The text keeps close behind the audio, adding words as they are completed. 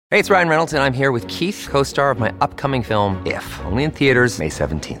Hey, it's Ryan Reynolds, and I'm here with Keith, co-star of my upcoming film, If, only in theaters May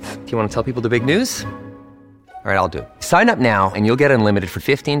 17th. Do you want to tell people the big news? All right, I'll do it. Sign up now and you'll get unlimited for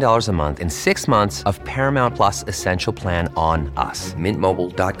 $15 a month and 6 months of Paramount Plus Essential Plan on us.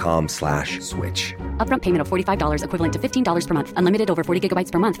 MintMobile.com/switch. Upfront payment of $45 equivalent to $15 per month. Unlimited over 40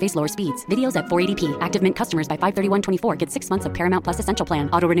 gigabytes per month. Face lower speeds. Videos at 480p. Active Mint customers by 531.24 get 6 months of Paramount Plus Essential Plan.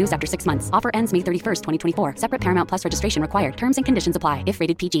 Auto renews after 6 months. Offer ends May 31st, 2024. Separate Paramount Plus registration required. Terms and conditions apply if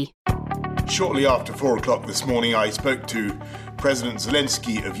rated PG. Shortly after 4 o'clock this morning, I spoke to President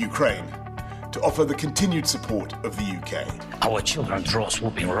Zelensky of Ukraine to offer the continued support of the UK. Our children draw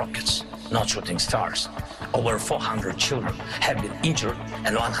swooping rockets, not shooting stars. Over 400 children have been injured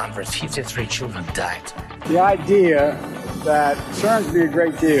and 153 children died. The idea that concerns me a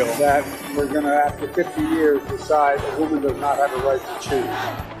great deal that we're going to, after 50 years, decide a woman does not have a right to choose.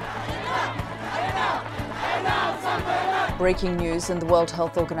 Breaking news, and the World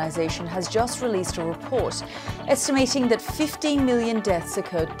Health Organization has just released a report estimating that 15 million deaths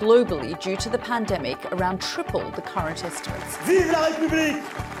occurred globally due to the pandemic, around triple the current estimates. Vive la République!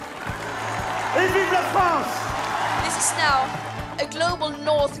 Et vive la France! This is now a Global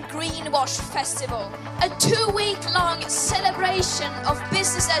North Greenwash Festival, a 2-week-long celebration of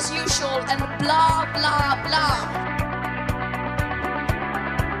business as usual and blah, blah, blah.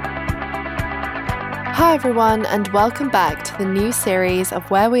 Hi everyone, and welcome back to the new series of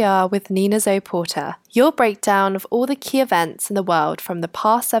Where We Are with Nina Zoe Porter, your breakdown of all the key events in the world from the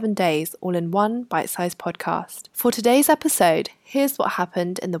past 7 days, all in one bite-sized podcast. For today's episode, here's what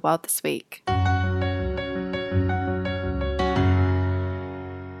happened in the world this week.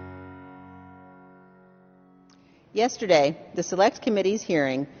 Yesterday, the Select Committee's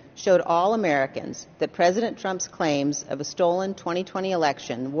hearing showed all Americans that President Trump's claims of a stolen 2020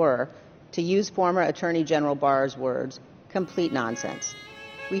 election were, to use former Attorney General Barr's words, complete nonsense.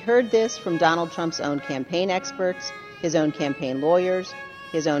 We heard this from Donald Trump's own campaign experts, his own campaign lawyers,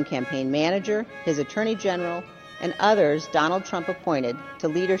 his own campaign manager, his Attorney General, and others Donald Trump appointed to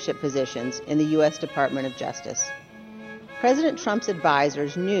leadership positions in the U.S. Department of Justice. President Trump's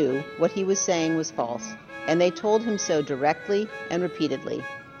advisors knew what he was saying was false, and they told him so directly and repeatedly.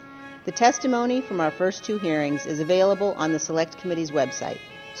 The testimony from our first 2 hearings is available on the Select Committee's website,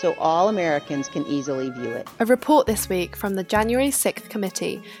 so all Americans can easily view it. A report this week from the January 6th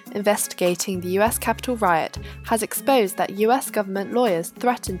committee investigating the US Capitol riot has exposed that US government lawyers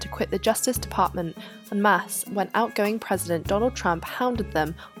threatened to quit the Justice Department en masse when outgoing President Donald Trump hounded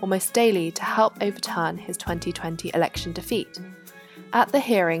them almost daily to help overturn his 2020 election defeat. At the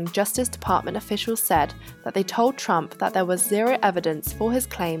hearing, Justice Department officials said that they told Trump that there was zero evidence for his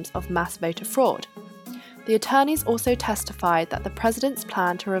claims of mass voter fraud. The attorneys also testified that the president's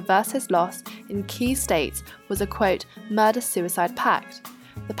plan to reverse his loss in key states was a, quote, murder-suicide pact.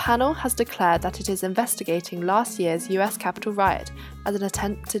 The panel has declared that it is investigating last year's US Capitol riot as an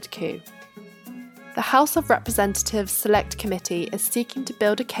attempted coup. The House of Representatives Select Committee is seeking to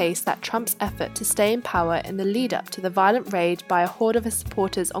build a case that Trump's effort to stay in power in the lead-up to the violent raid by a horde of his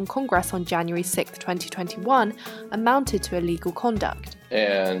supporters on Congress on January 6, 2021, amounted to illegal conduct.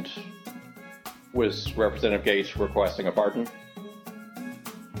 And was Representative Gates requesting a pardon?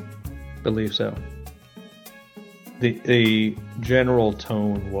 Believe so. The general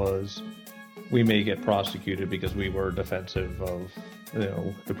tone was, we may get prosecuted because we were defensive of,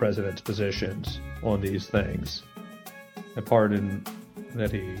 the president's positions on these things. The pardon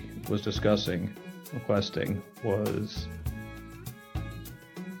that he was requesting, was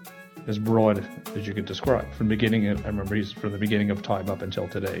as broad as you could describe. From the beginning of time up until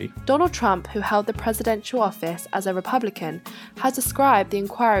today. Donald Trump, who held the presidential office as a Republican, has described the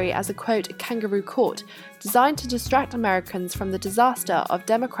inquiry as a, quote, kangaroo court, designed to distract Americans from the disaster of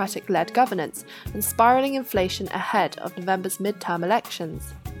Democratic-led governance and spiraling inflation ahead of November's midterm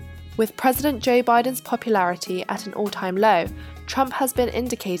elections. With President Joe Biden's popularity at an all-time low, Trump has been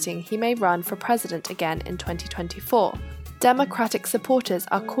indicating he may run for president again in 2024. Democratic supporters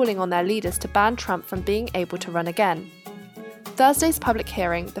are calling on their leaders to ban Trump from being able to run again. Thursday's public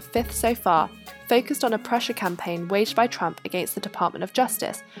hearing, the 5th so far, focused on a pressure campaign waged by Trump against the Department of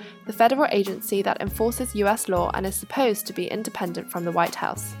Justice, the federal agency that enforces US law and is supposed to be independent from the White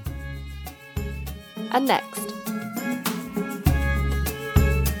House. And next.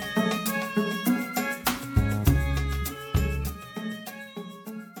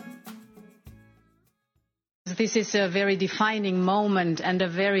 This is a very defining moment and a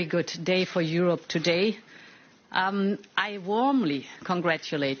very good day for Europe today. I warmly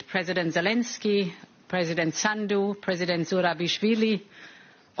congratulate President Zelensky, President Sandu, President Zurabishvili.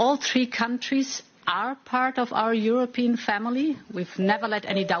 All 3 countries are part of our European family. We've never let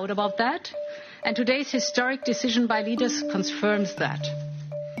any doubt about that. And today's historic decision by leaders confirms that.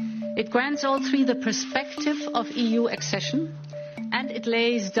 It grants all three the perspective of EU accession, and it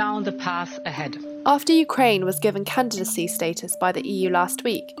lays down the path ahead. After Ukraine was given candidacy status by the EU last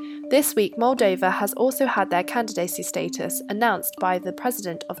week, this week Moldova has also had their candidacy status announced by the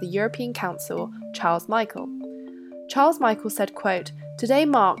President of the European Council, Charles Michel. Charles Michel said, quote, "Today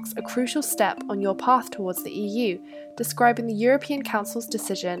marks a crucial step on your path towards the EU, describing the European Council's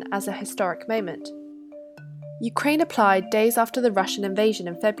decision as a historic moment." Ukraine applied days after the Russian invasion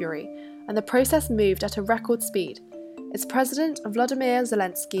in February, and the process moved at a record speed. Its president, Volodymyr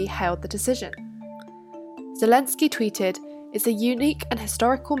Zelensky, hailed the decision. Zelensky tweeted, "It's a unique and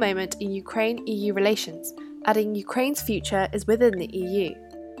historical moment in Ukraine-EU relations," adding Ukraine's future is within the EU.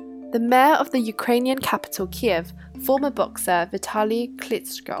 The mayor of the Ukrainian capital, Kiev, former boxer Vitaly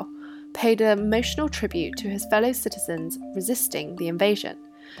Klitschko, paid an emotional tribute to his fellow citizens resisting the invasion.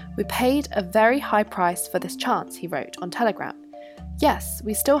 "We paid a very high price for this chance," he wrote on Telegram. "Yes,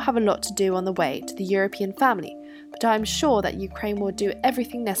 we still have a lot to do on the way to the European family, but I am sure that Ukraine will do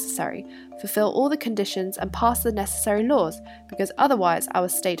everything necessary, fulfill all the conditions and pass the necessary laws, because otherwise our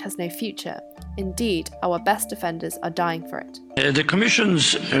state has no future. Indeed, our best defenders are dying for it." The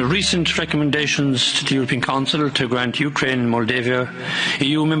Commission's recent recommendations to the European Council to grant Ukraine and Moldova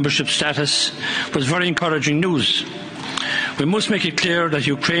EU membership status was very encouraging news. We must make it clear that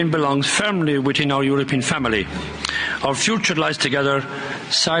Ukraine belongs firmly within our European family. Our future lies together,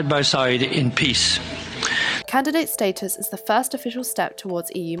 side by side, in peace. Candidate status is the first official step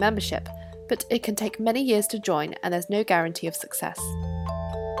towards EU membership, but it can take many years to join and there's no guarantee of success.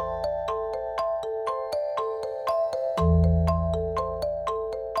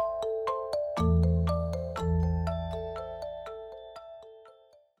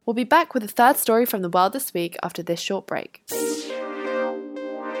 We'll be back with the third story from the world this week after this short break.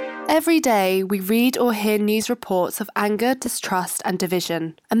 Every day, we read or hear news reports of anger, distrust, and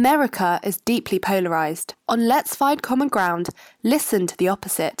division. America is deeply polarised. On Let's Find Common Ground, listen to the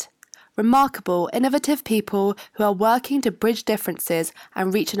opposite. Remarkable, innovative people who are working to bridge differences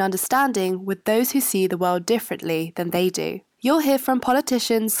and reach an understanding with those who see the world differently than they do. You'll hear from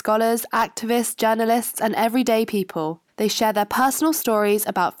politicians, scholars, activists, journalists, and everyday people. They share their personal stories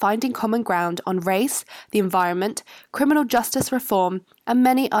about finding common ground on race, the environment, criminal justice reform, and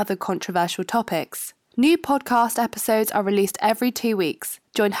many other controversial topics. New podcast episodes are released every 2 weeks.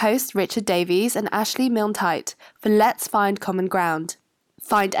 Join hosts Richard Davies and Ashley Milne-Tite for Let's Find Common Ground.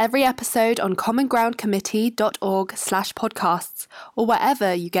 Find every episode on commongroundcommittee.org/podcasts or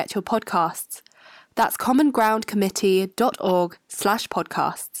wherever you get your podcasts. That's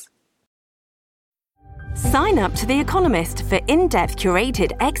commongroundcommittee.org/podcasts. Sign up to The Economist for in-depth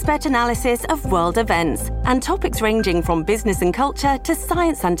curated expert analysis of world events and topics ranging from business and culture to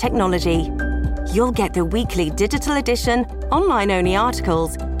science and technology. You'll get the weekly digital edition, online-only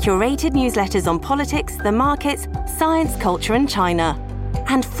articles, curated newsletters on politics, the markets, science, culture and China,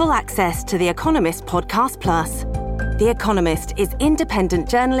 and full access to The Economist Podcast Plus. The Economist is independent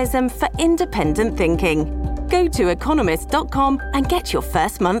journalism for independent thinking. Go to economist.com and get your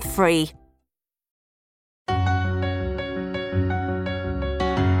first month free.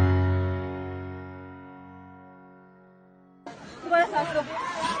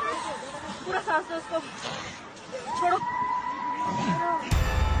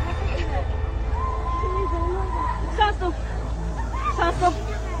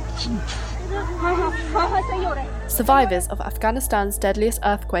 Survivors of Afghanistan's deadliest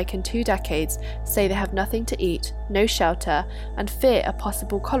earthquake in 2 decades say they have nothing to eat, no shelter, and fear a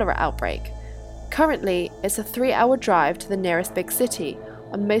possible cholera outbreak. Currently, it's a 3-hour drive to the nearest big city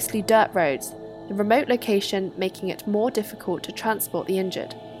on mostly dirt roads, the remote location making it more difficult to transport the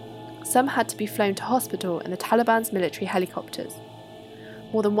injured. Some had to be flown to hospital in the Taliban's military helicopters.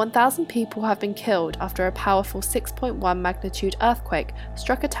 More than 1,000 people have been killed after a powerful 6.1 magnitude earthquake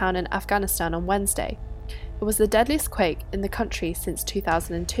struck a town in Afghanistan on Wednesday. It was the deadliest quake in the country since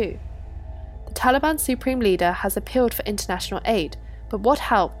 2002. The Taliban supreme leader has appealed for international aid, but what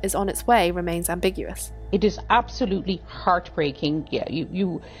help is on its way remains ambiguous. It is absolutely heartbreaking. Yeah,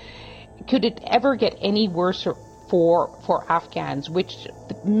 could it ever get any worse for Afghans, which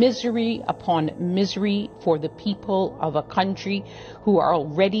misery upon misery for the people of a country who are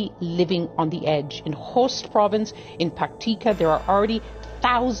already living on the edge. In Host province, in Paktika, there are already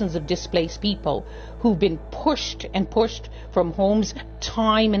thousands of displaced people who've been pushed and pushed from homes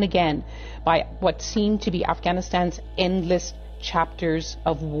time and again by what seem to be Afghanistan's endless chapters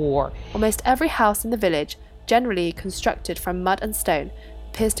of war. Almost every house in the village, generally constructed from mud and stone,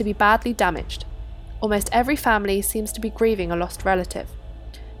 appears to be badly damaged. Almost every family seems to be grieving a lost relative.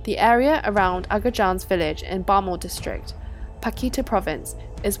 The area around Agajan's village in Bamol district, Paquita province,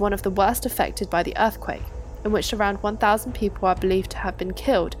 is one of the worst affected by the earthquake, in which around 1,000 people are believed to have been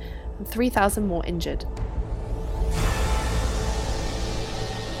killed and 3,000 more injured.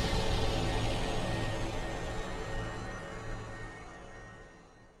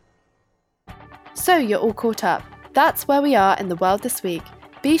 So you're all caught up. That's where we are in the world this week.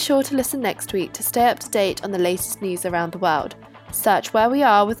 Be sure to listen next week to stay up to date on the latest news around the world. Search Where We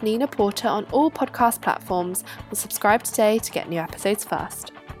Are with Nina Porter on all podcast platforms and subscribe today to get new episodes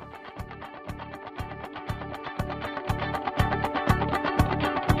first.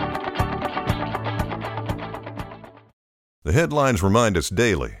 The headlines remind us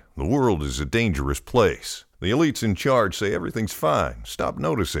daily, the world is a dangerous place. The elites in charge say everything's fine, stop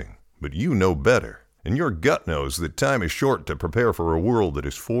noticing. But you know better, and your gut knows that time is short to prepare for a world that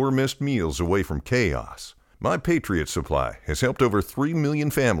is 4 missed meals away from chaos. My Patriot Supply has helped over 3 million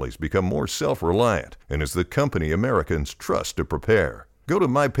families become more self-reliant and is the company Americans trust to prepare. Go to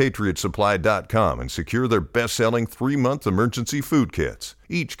MyPatriotSupply.com and secure their best-selling 3-month emergency food kits.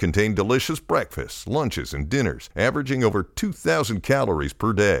 Each contain delicious breakfasts, lunches, and dinners, averaging over 2,000 calories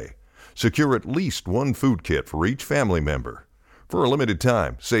per day. Secure at least 1 food kit for each family member. For a limited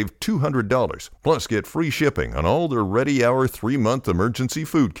time, save $200, plus get free shipping on all their Ready Hour 3-month emergency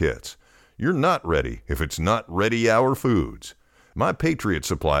food kits. You're not ready if it's not Ready Hour Foods. My Patriot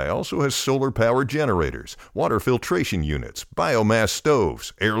Supply also has solar power generators, water filtration units, biomass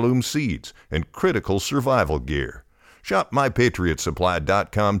stoves, heirloom seeds, and critical survival gear. Shop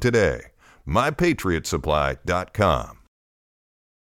MyPatriotSupply.com today. MyPatriotSupply.com.